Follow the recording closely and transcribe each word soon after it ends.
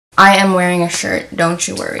I am wearing a shirt. Don't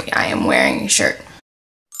you worry. I am wearing a shirt.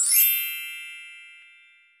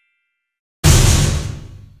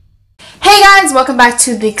 Hey guys, welcome back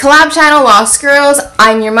to the collab channel, Lost Girls.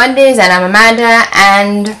 I'm your Mondays and I'm Amanda,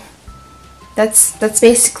 and that's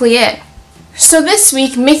basically it. So this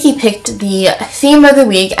week, Mickey picked the theme of the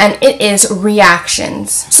week, and it is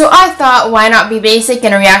reactions. So I thought, why not be basic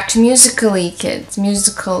and react to Musical.Ly kids?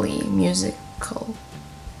 Musically.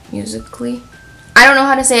 I don't know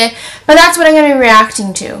how to say it, but that's what I'm going to be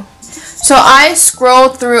reacting to. So I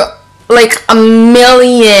scrolled through like a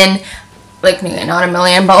million, like maybe not a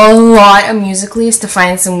million, but a lot of Musical.Lys to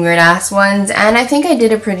find some weird ass ones, and I think I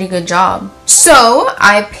did a pretty good job. So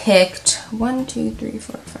I picked 1, 2, 3,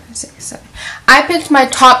 4, 5, 6, 7. I picked my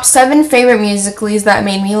top 7 favorite Musical.Lys that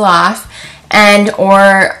made me laugh and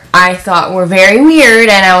or I thought were very weird,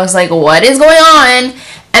 and I was like, what is going on?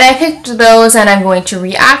 And I picked those, and I'm going to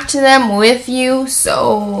react to them with you.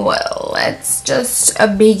 So let's just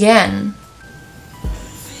begin.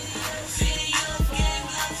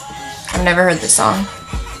 I've never heard this song.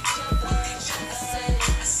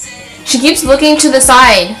 She keeps looking to the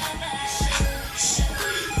side.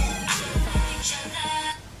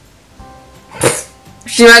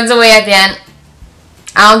 She runs away at the end.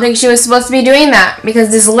 I don't think she was supposed to be doing that, because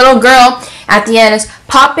this little girl at the end is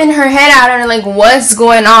popping her head out and like, what's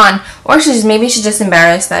going on? Or maybe she's just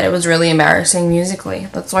embarrassed that it was really embarrassing musically.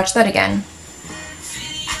 Let's watch that again.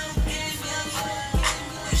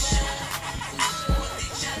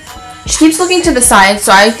 She keeps looking to the side,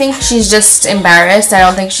 so I think she's just embarrassed. I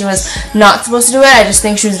don't think she was not supposed to do it. I just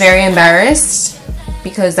think she was very embarrassed,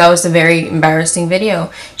 because that was a very embarrassing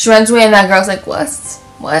video. She runs away and that girl's like,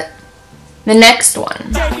 what? The next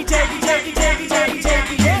one.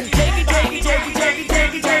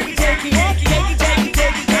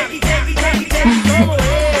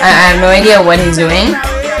 I have no idea what he's doing.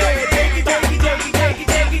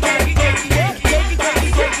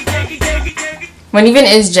 What even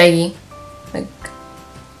is Jaggy? Like,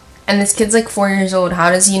 and this kid's like 4 years old. How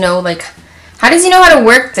does he know, like, how does he know how to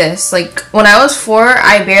work this? Like, when I was 4,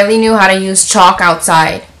 I barely knew how to use chalk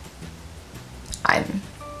outside.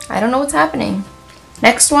 I don't know what's happening.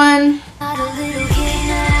 Next one.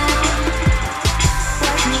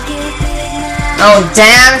 Oh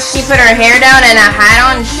damn, she put her hair down and a hat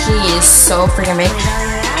on. She is so freaking big.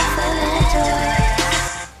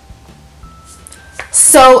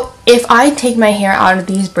 So if I take my hair out of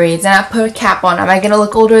these braids and I put a cap on, am I gonna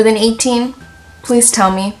look older than 18? Please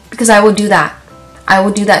tell me, because I will do that. I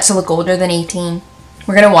will do that to look older than 18.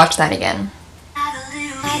 We're gonna watch that again.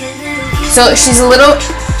 So she's a little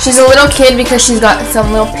kid because she's got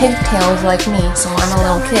some little pigtails like me, so I'm a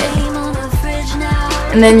little kid.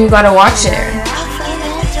 And then you gotta watch it.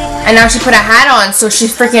 And now she put a hat on, so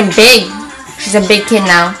she's freaking big. She's a big kid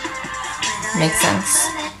now. Makes sense.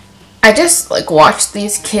 I just like watch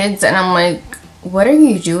these kids and I'm like, what are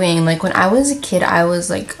you doing? Like, when I was a kid, I was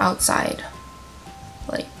like outside.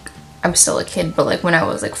 Like, I'm still a kid, but like when I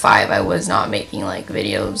was like 5, I was not making like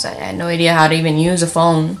videos. I had no idea how to even use a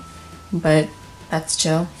phone. But that's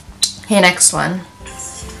chill. Okay, next one.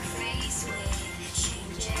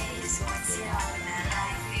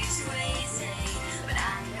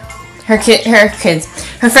 Her kids.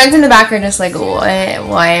 Her friends in the back are just like, what?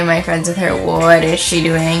 Why am I friends with her? What is she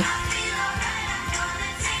doing?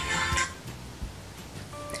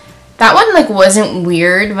 That one like wasn't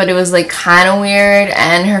weird, but it was like kind of weird.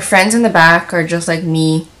 And her friends in the back are just like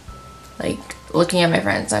me, like looking at my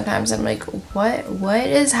friends sometimes. I'm like, what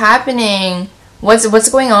is happening? What's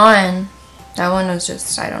going on? That one was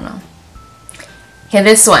just, I don't know. Okay,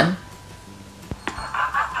 this one.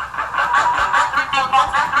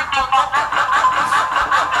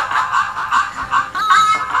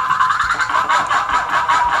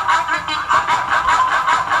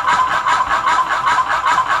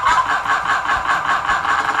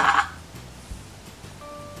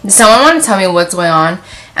 Does someone want to tell me what's going on?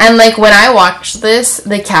 And like when I watched this,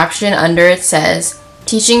 the caption under it says,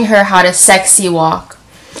 teaching her how to sexy walk.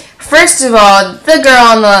 First of all, the girl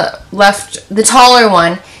on the left, the taller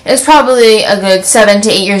one, is probably a good 7 to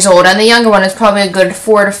 8 years old, and the younger one is probably a good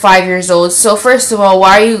 4 to 5 years old. So first of all,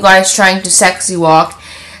 why are you guys trying to sexy walk?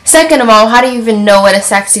 Second of all, how do you even know what a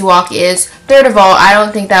sexy walk is? Third of all, I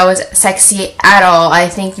don't think that was sexy at all. I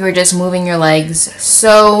think you were just moving your legs.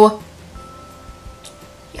 So,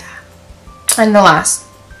 yeah. And the last.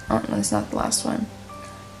 Oh, no, it's not the last one.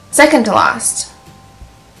 Second to last.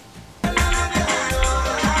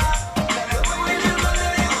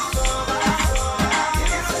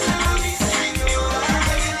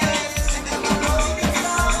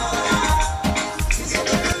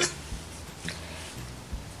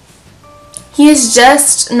 He is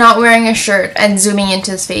just not wearing a shirt and zooming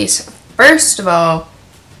into his face. First of all,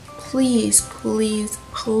 please, please,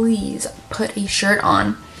 please put a shirt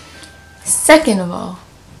on. Second of all,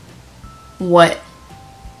 what?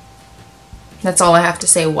 That's all I have to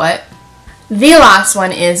say, what? The last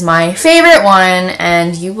one is my favorite one,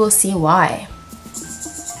 and you will see why.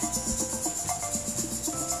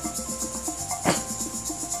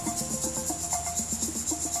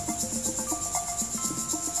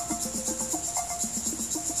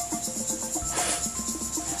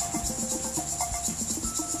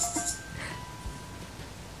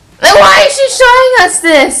 Then why is she showing us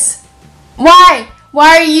this? Why?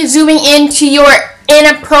 Why are you zooming into your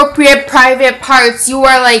inappropriate private parts? You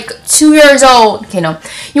are like 2 years old. Okay, no.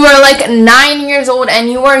 You are like 9 years old and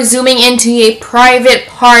you are zooming into a private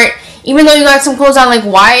part. Even though you got some clothes on, like,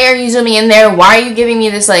 why are you zooming in there? Why are you giving me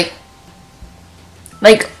this, like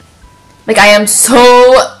I am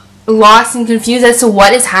so lost and confused as to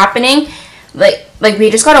what is happening. Like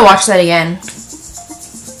we just gotta watch that again.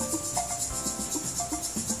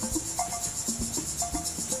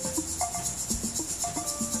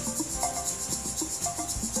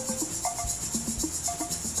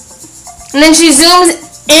 And then she zooms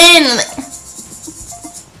in.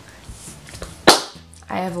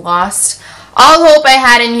 I have lost all hope I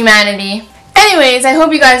had in humanity. Anyways, I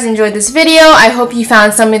hope you guys enjoyed this video. I hope you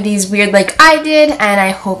found some of these weird like I did. And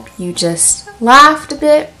I hope you just laughed a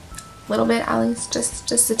bit. A little bit, at least.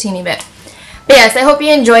 Just a teeny bit. But yes, I hope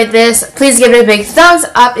you enjoyed this. Please give it a big thumbs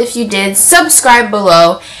up if you did. Subscribe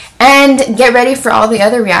below. And get ready for all the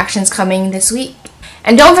other reactions coming this week.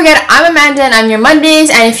 And don't forget, I'm Amanda and I'm your Mondays,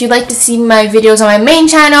 and if you'd like to see my videos on my main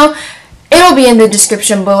channel, it'll be in the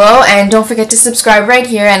description below, and don't forget to subscribe right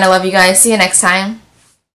here, and I love you guys. See you next time.